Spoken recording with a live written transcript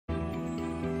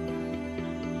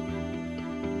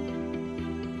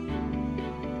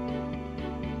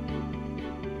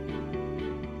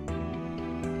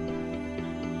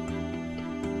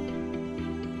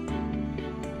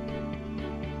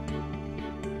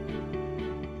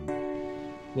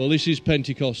Well, this is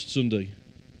Pentecost Sunday.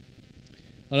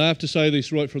 And I have to say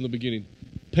this right from the beginning.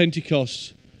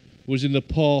 Pentecost was in the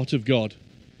part of God.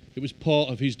 It was part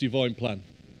of his divine plan.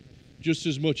 Just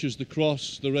as much as the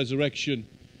cross, the resurrection,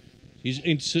 his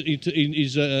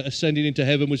ascending into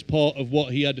heaven was part of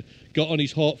what he had got on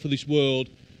his heart for this world,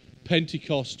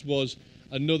 Pentecost was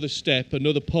another step,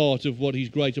 another part of what his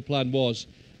greater plan was,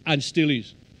 and still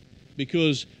is.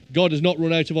 Because God has not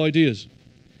run out of ideas.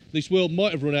 This world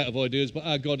might have run out of ideas, but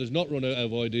our God has not run out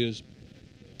of ideas.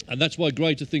 And that's why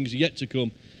greater things are yet to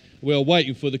come. We are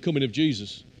waiting for the coming of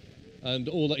Jesus and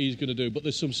all that he's going to do. But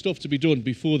there's some stuff to be done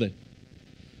before then.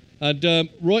 And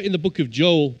right in the book of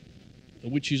Joel,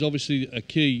 which is obviously a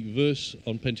key verse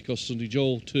on Pentecost Sunday,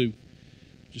 Joel 2,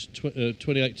 just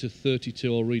 28 to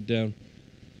 32, I'll read down.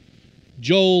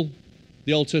 Joel,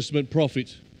 the Old Testament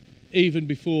prophet, even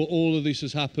before all of this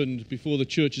has happened, before the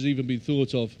church has even been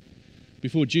thought of,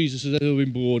 before Jesus has ever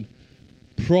been born,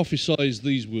 prophesies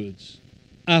these words.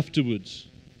 Afterwards,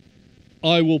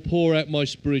 I will pour out my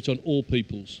spirit on all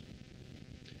peoples.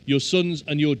 Your sons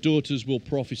and your daughters will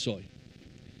prophesy.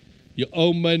 Your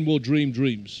old men will dream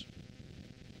dreams.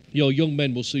 Your young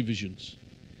men will see visions.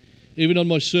 Even on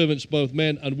my servants, both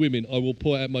men and women, I will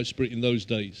pour out my spirit in those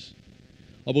days.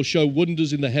 I will show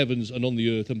wonders in the heavens and on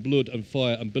the earth, and blood and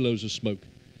fire and billows of smoke.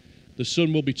 The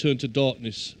sun will be turned to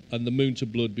darkness and the moon to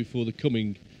blood before the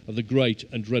coming of the great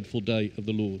and dreadful day of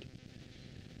the Lord.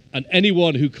 And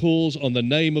anyone who calls on the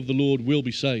name of the Lord will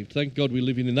be saved. Thank God we're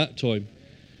living in that time.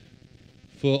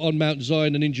 For on Mount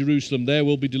Zion and in Jerusalem there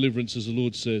will be deliverance, as the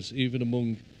Lord says, even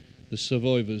among the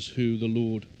survivors who the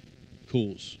Lord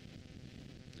calls.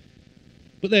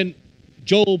 But then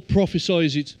Joel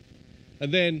prophesies it,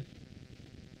 and then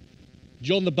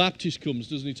John the Baptist comes,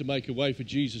 doesn't he, to make a way for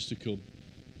Jesus to come.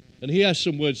 And he has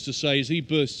some words to say as he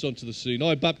bursts onto the scene.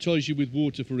 I baptize you with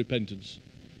water for repentance.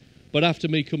 But after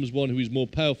me comes one who is more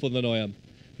powerful than I am,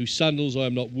 whose sandals I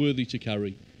am not worthy to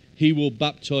carry. He will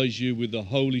baptize you with the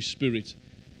Holy Spirit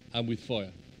and with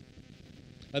fire.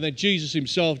 And then Jesus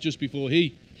himself, just before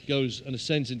he goes and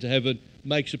ascends into heaven,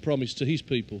 makes a promise to his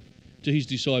people, to his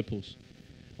disciples.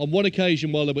 On one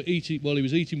occasion while he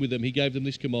was eating with them, he gave them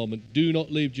this commandment: do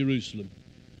not leave Jerusalem,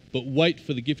 but wait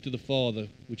for the gift of the Father,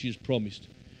 which he has promised,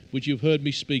 which you have heard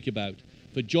me speak about.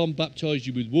 For John baptized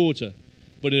you with water,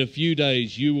 but in a few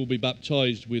days you will be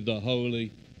baptized with the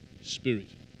Holy Spirit.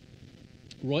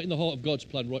 Right in the heart of God's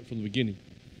plan right from the beginning.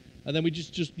 And then we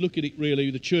just look at it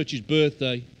really, the church's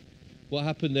birthday. What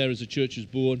happened there as the church was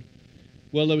born?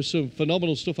 Well, there was some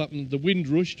phenomenal stuff happened. The wind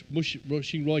rushed,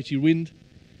 rushing righty wind.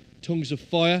 Tongues of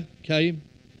fire came.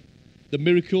 The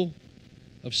miracle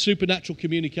of supernatural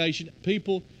communication.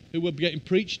 People who were getting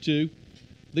preached to,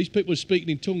 these people were speaking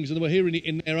in tongues and they were hearing it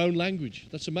in their own language.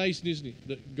 That's amazing, isn't it?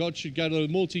 That God should go to a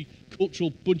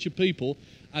multicultural bunch of people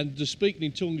and the speaking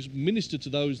in tongues minister to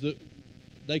those that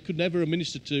they could never have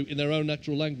ministered to in their own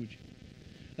natural language.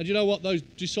 And you know what? Those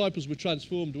disciples were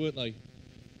transformed, weren't they?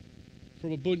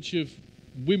 From a bunch of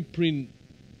whimpering,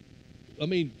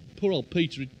 poor old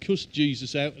Peter had cussed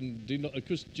Jesus out and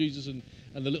cussed Jesus and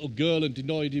the little girl and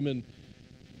denied him and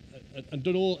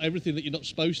done everything that you're not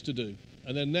supposed to do.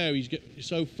 And then now he's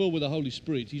so full with the Holy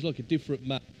Spirit, he's like a different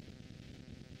man.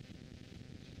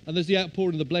 And there's the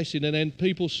outpouring of the blessing, and then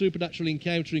people supernaturally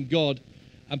encountering God,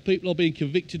 and people are being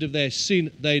convicted of their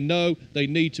sin. They know they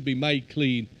need to be made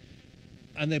clean,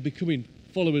 and they're becoming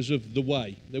followers of the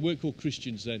way. They weren't called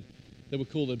Christians then. They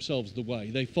would call themselves the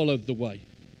way. They followed the way.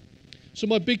 So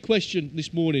my big question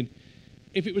this morning,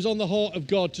 if it was on the heart of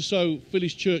God to so fill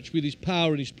his church with his power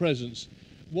and his presence,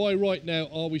 why right now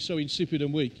are we so insipid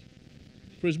and weak?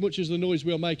 For as much as the noise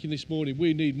we are making this morning,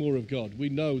 we need more of God. We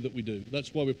know that we do.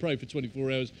 That's why we're praying for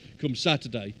 24 hours come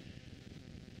Saturday.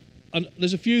 And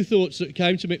there's a few thoughts that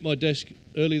came to me at my desk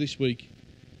early this week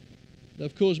that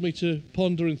have caused me to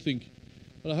ponder and think.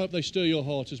 And I hope they stir your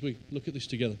heart as we look at this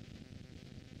together.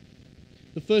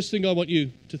 The first thing I want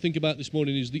you to think about this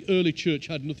morning is the early church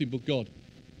had nothing but God.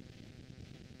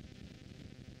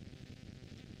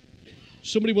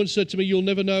 Somebody once said to me, you'll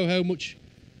never know how much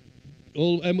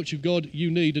of God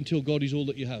you need until God is all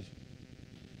that you have.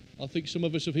 I think some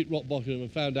of us have hit rock bottom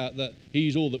and found out that he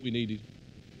is all that we needed.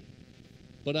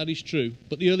 But that is true.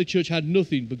 But the early church had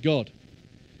nothing but God.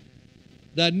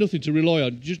 They had nothing to rely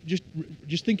on.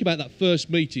 Just think about that first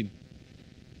meeting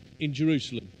in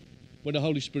Jerusalem when the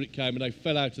Holy Spirit came and they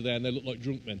fell out of there and they looked like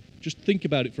drunk men. Just think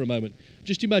about it for a moment.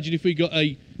 Just imagine if we got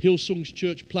a Hillsong's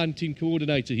church planting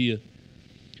coordinator here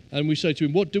and we say to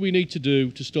him, what do we need to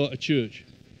do to start a church?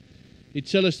 He'd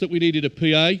tell us that we needed a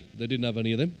PA. They didn't have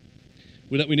any of them.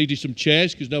 That we needed some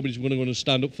chairs because nobody's going to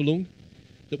stand up for long.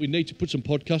 that we need to put some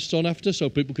podcasts on after so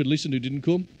people could listen who didn't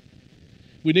come.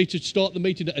 We need to start the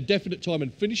meeting at a definite time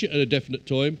and finish it at a definite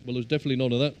time. Well, there's definitely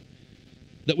none of that.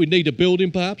 That we need a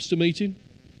building, perhaps, to meet in.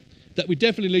 That we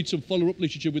definitely need some follow-up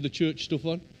literature with the church stuff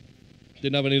on.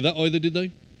 Didn't have any of that either, did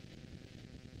they?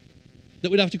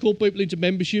 That we'd have to call people into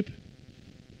membership.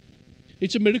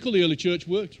 It's a miracle the early church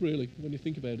worked, really, when you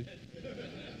think about it.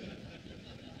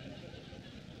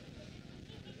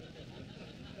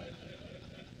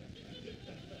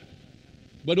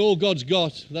 But all God's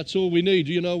got, that's all we need.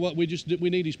 You know what? We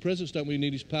need His presence, don't we? We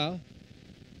need His power.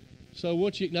 So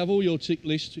what, you can have all your tick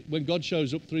list. When God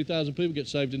shows up, 3,000 people get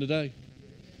saved in a day.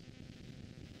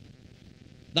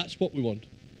 That's what we want.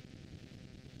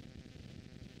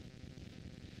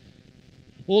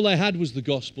 All they had was the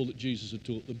gospel that Jesus had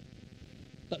taught them.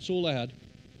 That's all they had.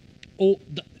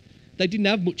 They didn't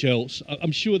have much else.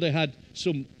 I'm sure they had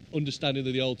some understanding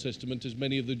of the Old Testament, as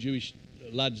many of the Jewish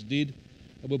lads did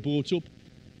and were brought up.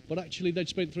 But actually, they'd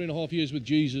spent 3.5 years with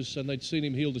Jesus, and they'd seen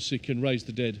Him heal the sick and raise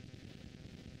the dead.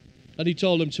 And He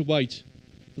told them to wait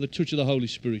for the touch of the Holy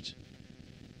Spirit.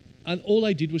 And all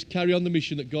they did was carry on the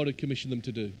mission that God had commissioned them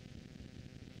to do.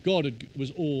 God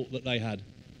was all that they had.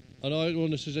 And I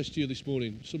want to suggest to you this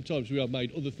morning, sometimes we have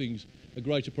made other things a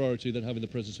greater priority than having the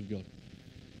presence of God.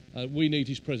 We need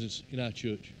His presence in our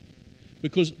church.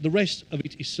 Because the rest of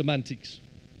it is semantics.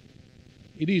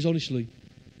 It is, honestly.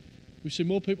 We've seen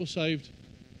more people saved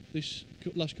this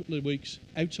last couple of weeks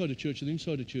outside of church than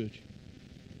inside of church.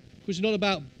 Because it's not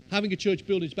about having a church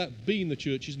building, it's about being the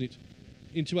church, isn't it?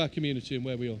 Into our community and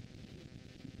where we are.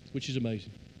 Which is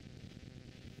amazing.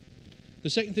 The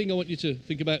second thing I want you to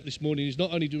think about this morning is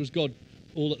not only was God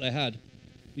all that they had,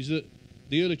 is that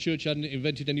the early church hadn't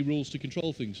invented any rules to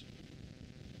control things.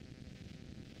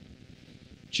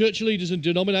 Church leaders and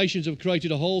denominations have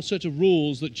created a whole set of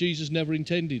rules that Jesus never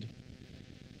intended.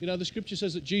 You know, the scripture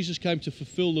says that Jesus came to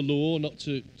fulfill the law, not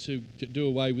to do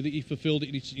away with it. He fulfilled it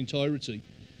in its entirety.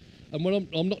 And when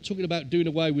I'm not talking about doing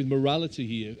away with morality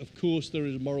here. Of course, there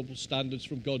is moral standards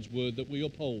from God's word that we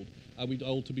uphold and we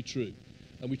hold to be true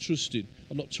and we trust in.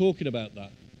 I'm not talking about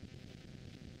that.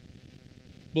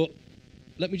 But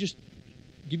let me just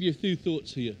give you a few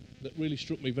thoughts here that really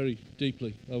struck me very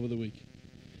deeply over the week.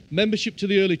 Membership to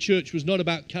the early church was not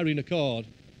about carrying a card.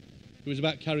 It was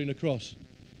about carrying a cross.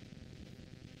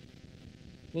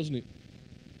 Wasn't it?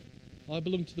 I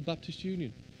belong to the Baptist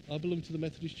Union. I belong to the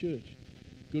Methodist Church.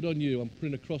 Good on you. I'm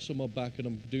putting a cross on my back and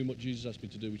I'm doing what Jesus asked me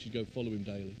to do, which is go follow Him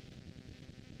daily.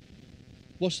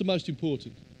 What's the most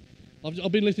important?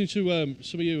 I've been listening to,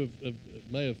 some of you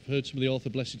may have heard some of the Arthur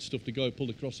Blessed stuff. The guy who pulled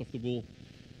the cross off the wall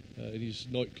in his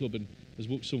nightclub and has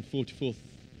walked some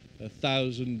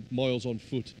 44,000 miles on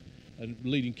foot and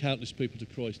leading countless people to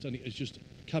Christ. And it has just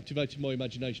captivated my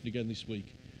imagination again this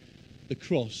week. The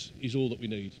cross is all that we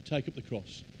need. Take up the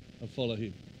cross and follow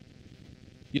Him.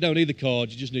 You don't need the card,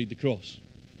 you just need the cross.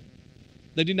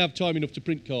 They didn't have time enough to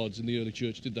print cards in the early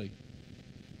church, did they?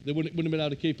 They wouldn't have been able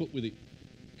to keep up with it.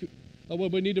 Oh, well,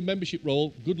 we need a membership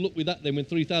roll. Good luck with that then when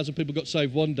 3,000 people got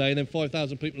saved one day and then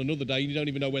 5,000 people another day and you don't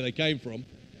even know where they came from.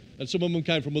 And some of them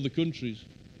came from other countries.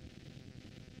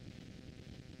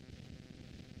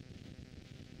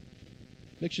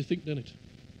 Makes you think, doesn't it?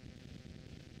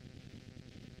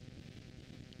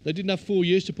 They didn't have 4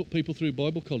 years to put people through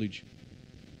Bible college.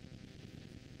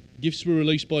 Gifts were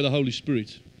released by the Holy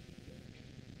Spirit.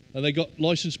 And they got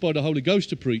licensed by the Holy Ghost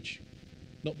to preach,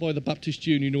 not by the Baptist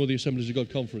Union or the Assemblies of God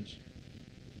Conference.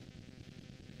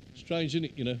 Strange, isn't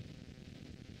it, you know?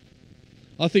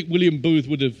 I think William Booth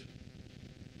would have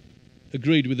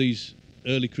agreed with these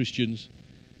early Christians.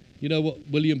 You know what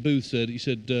William Booth said? He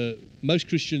said, most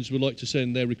Christians would like to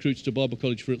send their recruits to Bible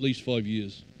college for at least 5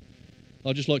 years.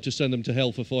 I'd just like to send them to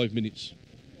hell for 5 minutes.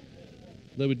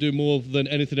 They would do more than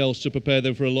anything else to prepare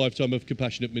them for a lifetime of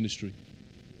compassionate ministry.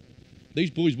 These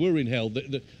boys were in hell.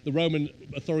 The Roman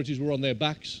authorities were on their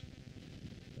backs.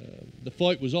 The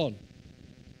fight was on.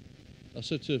 I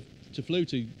said to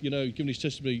Flutie, you know, giving his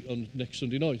testimony on next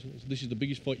Sunday night, this is the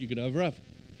biggest fight you're going to ever have.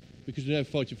 Because we're now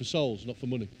fighting for souls, not for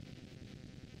money.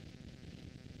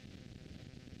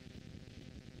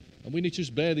 And we need to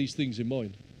just bear these things in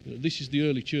mind. You know, this is the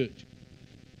early church.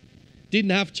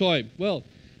 Didn't have time. Well,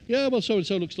 yeah, well,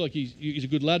 so-and-so looks like he's a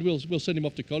good lad. We'll send him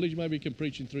off to college. Maybe he can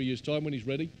preach in 3 years' time when he's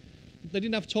ready. They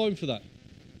didn't have time for that.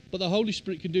 But the Holy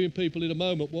Spirit can do in people in a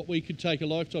moment what we could take a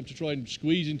lifetime to try and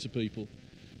squeeze into people.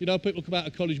 You know, people come out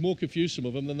of college more confused, some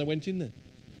of them, than they went in there.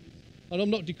 And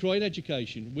I'm not decrying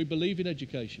education. We believe in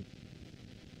education.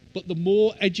 But the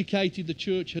more educated the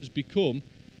church has become,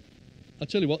 I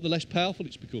tell you what, the less powerful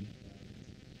it's become.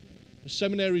 The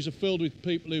seminaries are filled with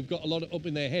people who've got a lot up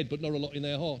in their head, but not a lot in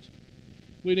their heart.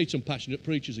 We need some passionate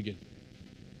preachers again.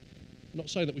 I'm not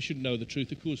saying that we shouldn't know the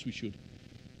truth. Of course we should.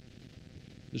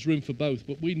 There's room for both,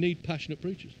 but we need passionate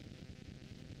preachers.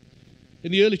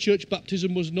 In the early church,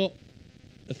 baptism was not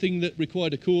a thing that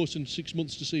required a course and 6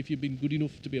 months to see if you'd been good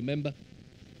enough to be a member.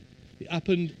 It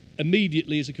happened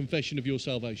immediately as a confession of your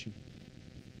salvation.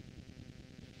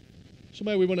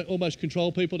 Somehow we want to almost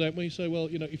control people, don't we? Say, well,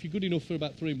 if you're good enough for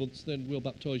about 3 months, then we'll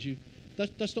baptise you.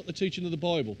 That's not the teaching of the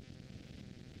Bible.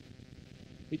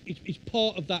 It's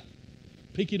part of that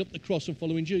picking up the cross and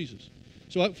following Jesus.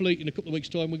 So hopefully in a couple of weeks'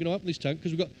 time we're going to open this tank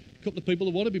because we've got a couple of people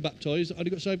that want to be baptised that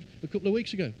only got saved a couple of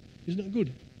weeks ago. Isn't that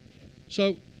good?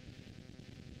 So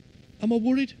am I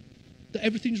worried that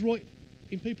everything's right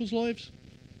in people's lives?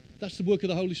 That's the work of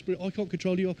the Holy Spirit. I can't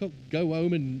control you. I can't go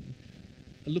home and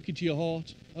look into your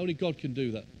heart. Only God can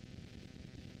do that.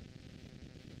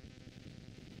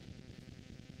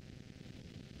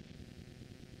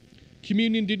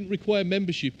 Communion didn't require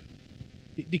membership.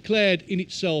 It declared in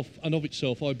itself and of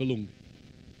itself, I belong.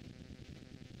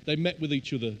 They met with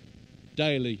each other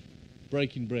daily,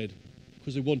 breaking bread,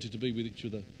 because they wanted to be with each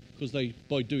other, because they,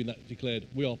 by doing that, declared,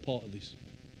 we are part of this.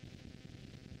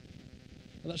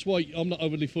 And that's why I'm not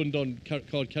overly fond on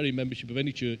card carrying membership of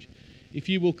any church. If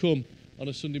you will come on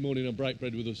a Sunday morning and break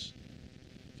bread with us,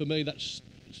 for me that's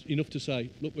enough to say,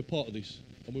 look, we're part of this,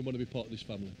 and we want to be part of this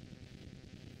family.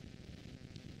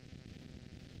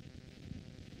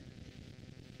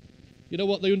 You know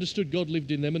what? They understood God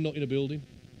lived in them and not in a building.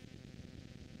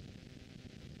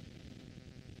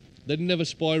 They didn't have a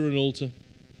spire or an altar.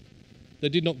 They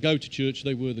did not go to church,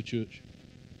 they were the church.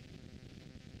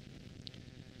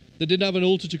 They didn't have an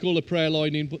altar to call a prayer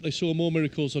line in, but they saw more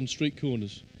miracles on street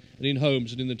corners and in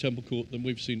homes and in the temple court than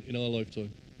we've seen in our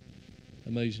lifetime.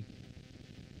 Amazing.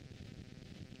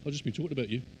 I've just been talking about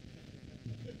you.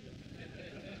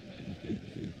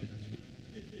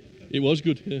 It was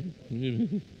good, yeah.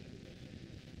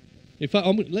 In fact,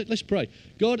 let's pray.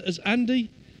 God, as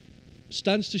Andy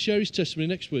stands to share his testimony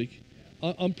next week,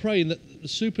 I'm praying that the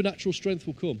supernatural strength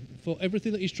will come. For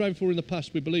everything that he's trained for in the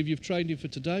past, we believe you've trained him for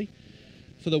today,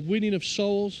 for the winning of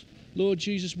souls. Lord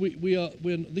Jesus,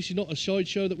 this is not a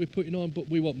sideshow that we're putting on, but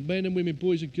we want men and women,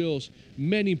 boys and girls,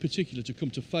 men in particular, to come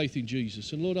to faith in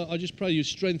Jesus. And Lord, I just pray you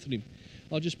strengthen him.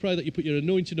 I just pray that you put your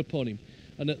anointing upon him.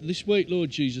 And that this week, Lord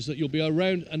Jesus, that you'll be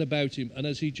around and about him. And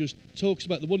as he just talks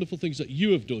about the wonderful things that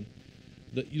you have done,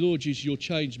 that, Lord Jesus, you'll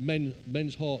change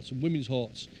men's hearts and women's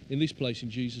hearts in this place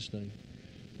in Jesus' name.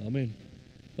 Amen.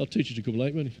 I'll teach you to come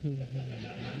late, won't he?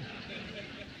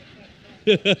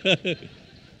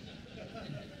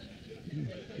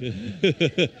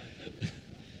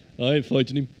 I ain't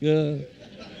fighting him. Yeah.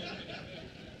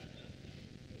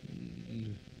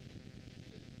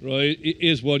 Right,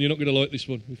 here's one. You're not going to like this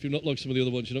one. If you're not like some of the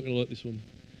other ones, you're not going to like this one.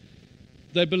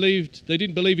 They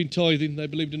didn't believe in tithing. They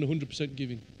believed in 100%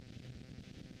 giving.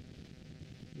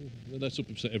 Well, that's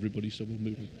upset everybody, so we'll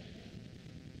move on.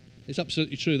 It's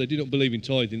absolutely true. They did not believe in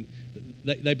tithing.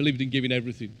 They believed in giving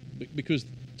everything because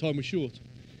time was short.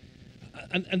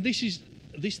 And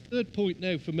this third point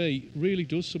now for me really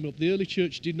does sum up. The early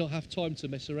church did not have time to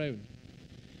mess around.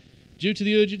 Due to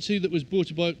the urgency that was brought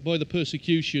about by the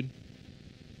persecution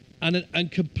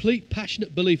and complete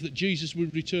passionate belief that Jesus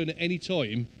would return at any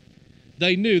time,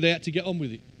 they knew they had to get on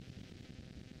with it.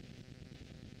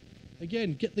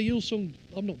 Again, get the Hillsong.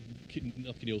 I'm not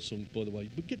knocking Hillsong, by the way,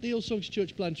 but get the Hillsong's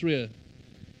church planter here.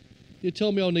 You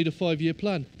tell me I'll need a 5-year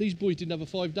plan. These boys didn't have a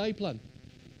 5-day plan,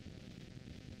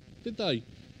 did they?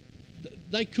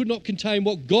 They could not contain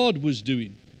what God was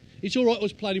doing. It's all right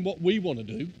us planning what we want to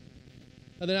do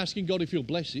and then asking God if he'll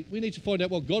bless it. We need to find out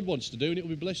what God wants to do and it will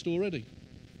be blessed already.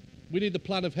 We need the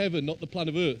plan of heaven, not the plan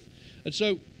of earth. And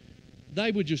so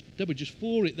they were just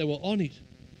for it. They were on it.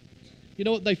 You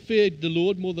know what? They feared the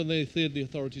Lord more than they feared the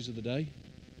authorities of the day.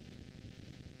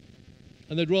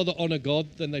 And they'd rather honour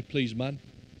God than they please man.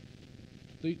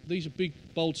 These are big,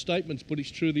 bold statements, but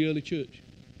it's true of the early church.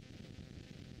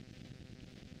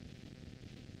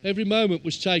 Every moment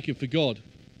was taken for God.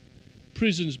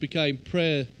 Prisons became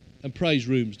prayer and praise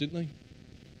rooms, didn't they?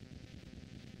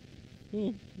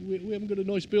 Oh, we haven't got a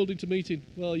nice building to meet in.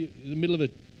 Well, in the middle of a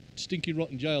stinking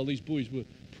rotten jail, these boys were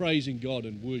praising God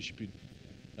and worshipping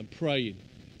and praying.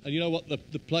 And you know what?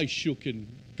 The place shook and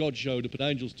God showed up and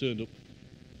angels turned up.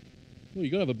 Well,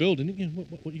 you've got to have a building, haven't you?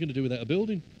 What are you going to do without a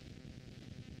building?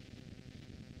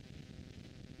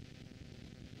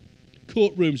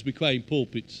 Courtrooms became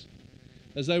pulpits.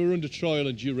 As they were under trial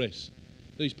and duress,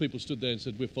 these people stood there and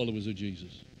said, we're followers of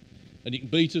Jesus. And you can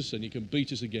beat us and you can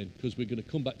beat us again because we're going to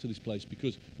come back to this place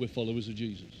because we're followers of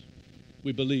Jesus.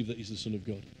 We believe that he's the Son of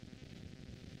God.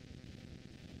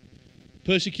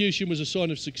 Persecution was a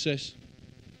sign of success.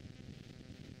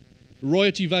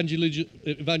 Riot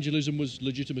evangelism was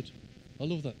legitimate. I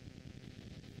love that.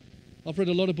 I've read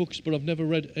a lot of books, but I've never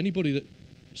read anybody that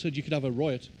said you could have a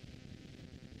riot.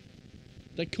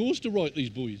 They caused a riot, these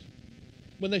boys.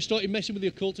 When they started messing with the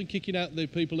occult and kicking out the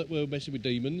people that were messing with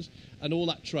demons and all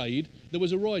that trade, there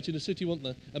was a riot in the city, wasn't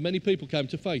there? And many people came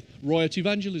to faith. Riot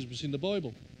evangelism was in the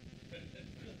Bible.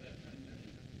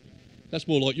 That's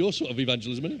more like your sort of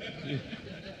evangelism, isn't it?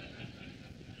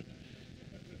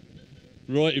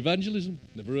 Riot evangelism.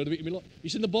 Never heard of it in my life.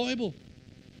 It's in the Bible.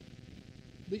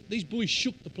 These boys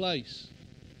shook the place.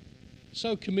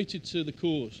 So committed to the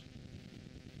cause.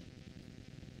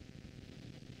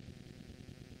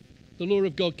 The law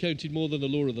of God counted more than the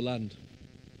law of the land.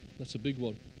 That's a big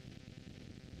one.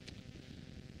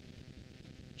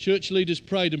 Church leaders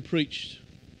prayed and preached.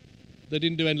 They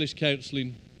didn't do endless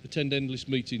counselling, attend endless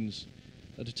meetings,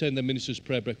 and attend their ministers'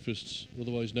 prayer breakfasts,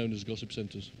 otherwise known as gossip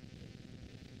centres.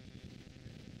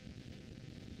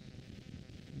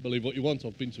 Believe what you want,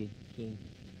 I've been to them. So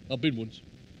I've been once.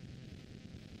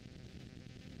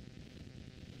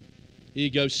 Here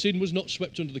you go. Sin was not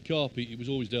swept under the carpet, it was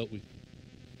always dealt with.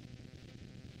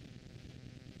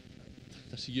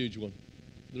 That's a huge one.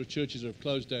 There are churches that have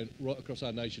closed down right across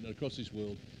our nation and across this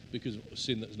world because of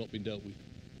sin that has not been dealt with.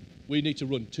 We need to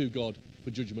run to God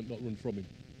for judgment, not run from him.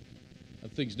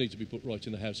 And things need to be put right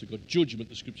in the house of God. Judgment,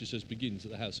 the scripture says, begins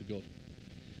at the house of God.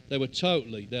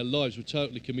 Their lives were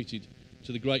totally committed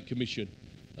to the Great Commission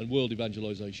and world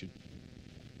evangelisation.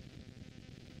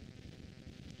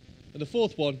 And the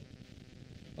fourth one,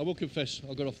 I will confess,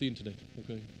 I got off the internet,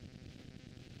 okay?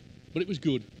 But it was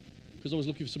good, because I was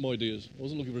looking for some ideas. I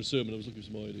wasn't looking for a sermon, I was looking for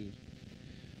some ideas.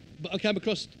 But I came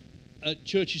across a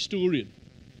church historian,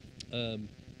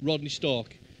 Rodney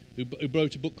Stark, who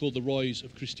wrote a book called The Rise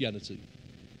of Christianity.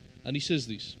 And he says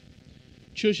this: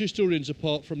 church historians,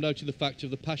 apart from noting the fact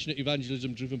of the passionate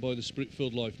evangelism driven by the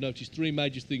Spirit-filled life, notice three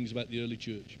major things about the early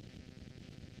church.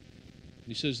 And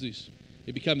he says this: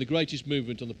 it became the greatest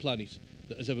movement on the planet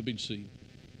that has ever been seen.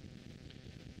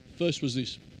 First was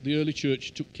this: the early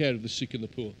church took care of the sick and the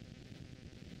poor.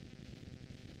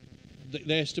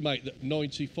 They estimate that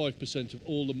 95% of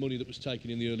all the money that was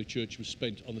taken in the early church was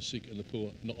spent on the sick and the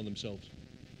poor, not on themselves.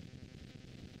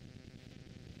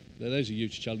 Now, there's a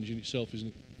huge challenge in itself,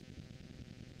 isn't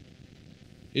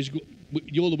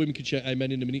it? All the women can shout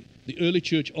amen in a minute. The early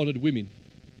church honoured women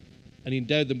and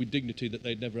endowed them with dignity that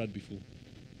they'd never had before.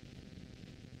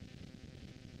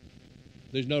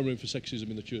 There's no room for sexism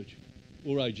in the church,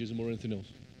 or ageism, or anything else.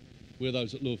 We're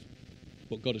those that love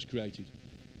what God has created,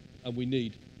 and we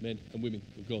need men and women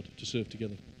of God to serve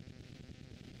together.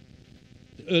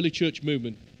 The early church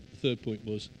movement, the third point,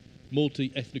 was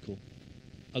multi-ethnical,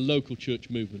 a local church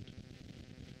movement.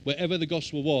 Wherever the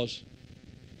gospel was,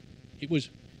 it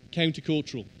was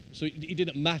countercultural. So it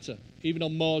didn't matter. Even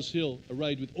on Mars Hill,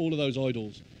 arrayed with all of those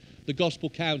idols, the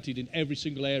gospel counted in every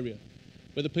single area.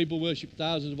 Whether people worshipped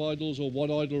thousands of idols, or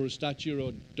one idol, or a statue, or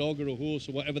a dog, or a horse,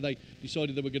 or whatever they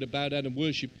decided they were going to bow down and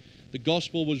worship, the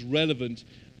gospel was relevant,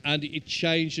 and it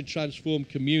changed and transformed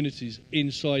communities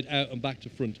inside out and back to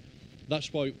front.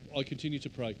 That's why I continue to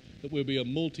pray that we'll be a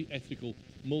multi-ethnical,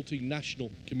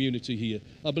 multinational community here.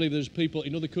 I believe there's people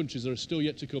in other countries that are still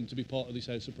yet to come to be part of this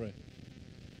house of prayer.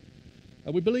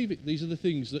 And we believe it. These are the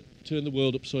things that turn the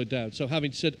world upside down. So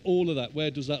having said all of that,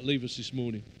 where does that leave us this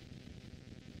morning?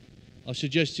 I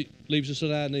suggest it leaves us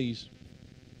on our knees,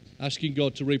 asking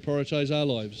God to reprioritise our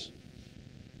lives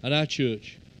and our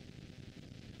church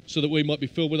so that we might be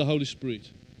filled with the Holy Spirit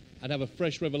and have a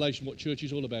fresh revelation of what church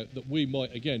is all about, that we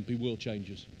might, again, be world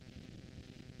changers.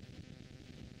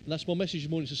 And that's my message this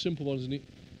morning. It's a simple one, isn't it?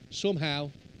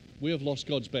 Somehow, we have lost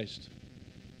God's best.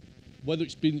 Whether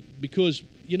it's been because,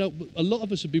 you know, a lot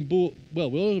of us have been bought, well, a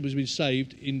lot of us have been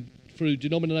saved through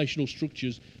denominational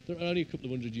structures that are only a couple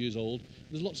of 100 years old.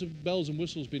 There's lots of bells and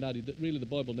whistles been added that really the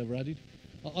Bible never added.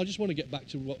 I just want to get back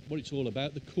to what it's all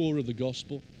about, the core of the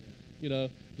gospel. You know,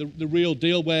 the real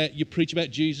deal, where you preach about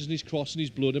Jesus and his cross and his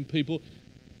blood, and people,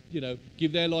 you know,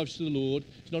 give their lives to the Lord.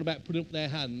 It's not about putting up their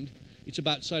hand. It's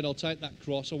about saying, I'll take that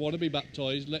cross, I want to be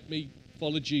baptised, let me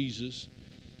follow Jesus.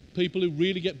 People who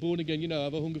really get born again, you know,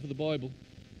 have a hunger for the Bible.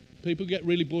 People who get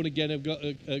really born again have got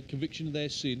a conviction of their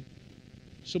sin.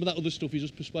 Some of that other stuff is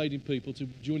just persuading people to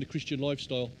join the Christian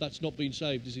lifestyle. That's not being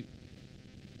saved, is it?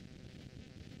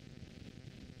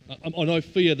 And I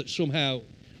fear that somehow,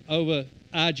 over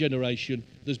our generation,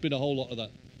 there's been a whole lot of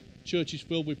that. Church is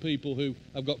filled with people who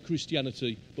have got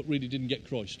Christianity but really didn't get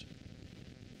Christ.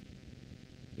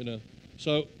 You know.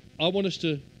 So I want us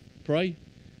to pray,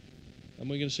 and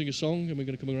we're going to sing a song, and we're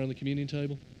going to come around the communion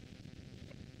table.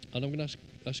 And I'm going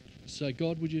to say,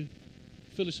 God, would you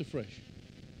fill us afresh?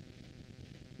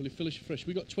 Will you fill us afresh?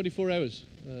 We've got 24 hours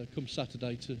come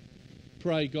Saturday to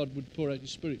pray God would pour out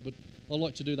His Spirit, but I'd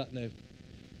like to do that now.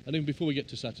 And even before we get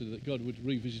to Saturday, that God would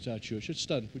revisit our church. Let's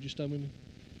stand. Would you stand with me?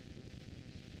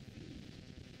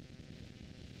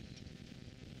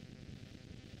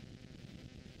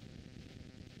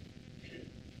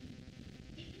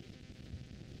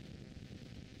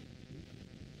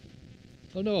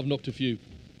 I know I've knocked a few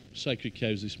sacred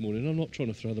cows this morning. I'm not trying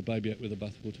to throw the baby out with the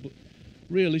bathwater, but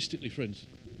realistically, friends,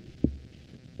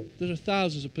 there are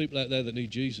thousands of people out there that need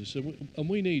Jesus, and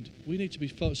we need to be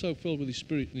so filled with His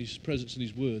Spirit and His presence and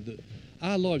His Word that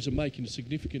our lives are making a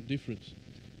significant difference.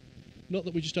 Not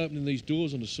that we're just opening these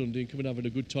doors on a Sunday and coming having a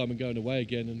good time and going away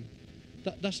again.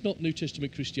 And that's not New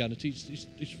Testament Christianity.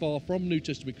 It's far from New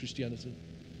Testament Christianity.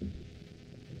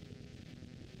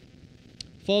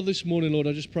 Father, this morning, Lord,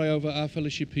 I just pray over our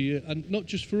fellowship here, and not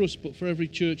just for us, but for every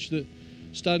church that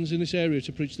stands in this area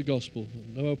to preach the gospel,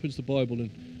 and opens the Bible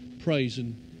and prays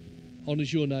and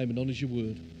honours your name and honours your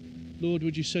word. Lord,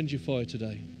 would you send your fire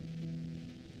today?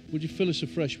 Would you fill us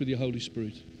afresh with your Holy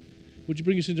Spirit? Would you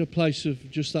bring us into a place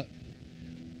of just that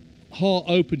heart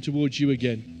open towards you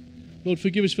again? Lord,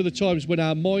 forgive us for the times when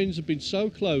our minds have been so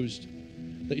closed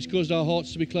that it's caused our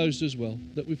hearts to be closed as well,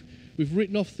 that we've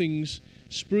written off things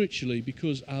spiritually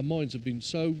because our minds have been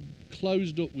so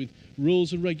closed up with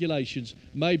rules and regulations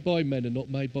made by men and not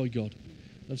made by God.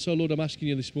 And so, Lord, I'm asking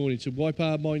you this morning to wipe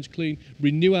our minds clean,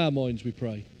 renew our minds, we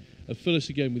pray, and fill us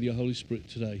again with your Holy Spirit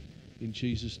today. In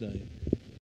Jesus' name.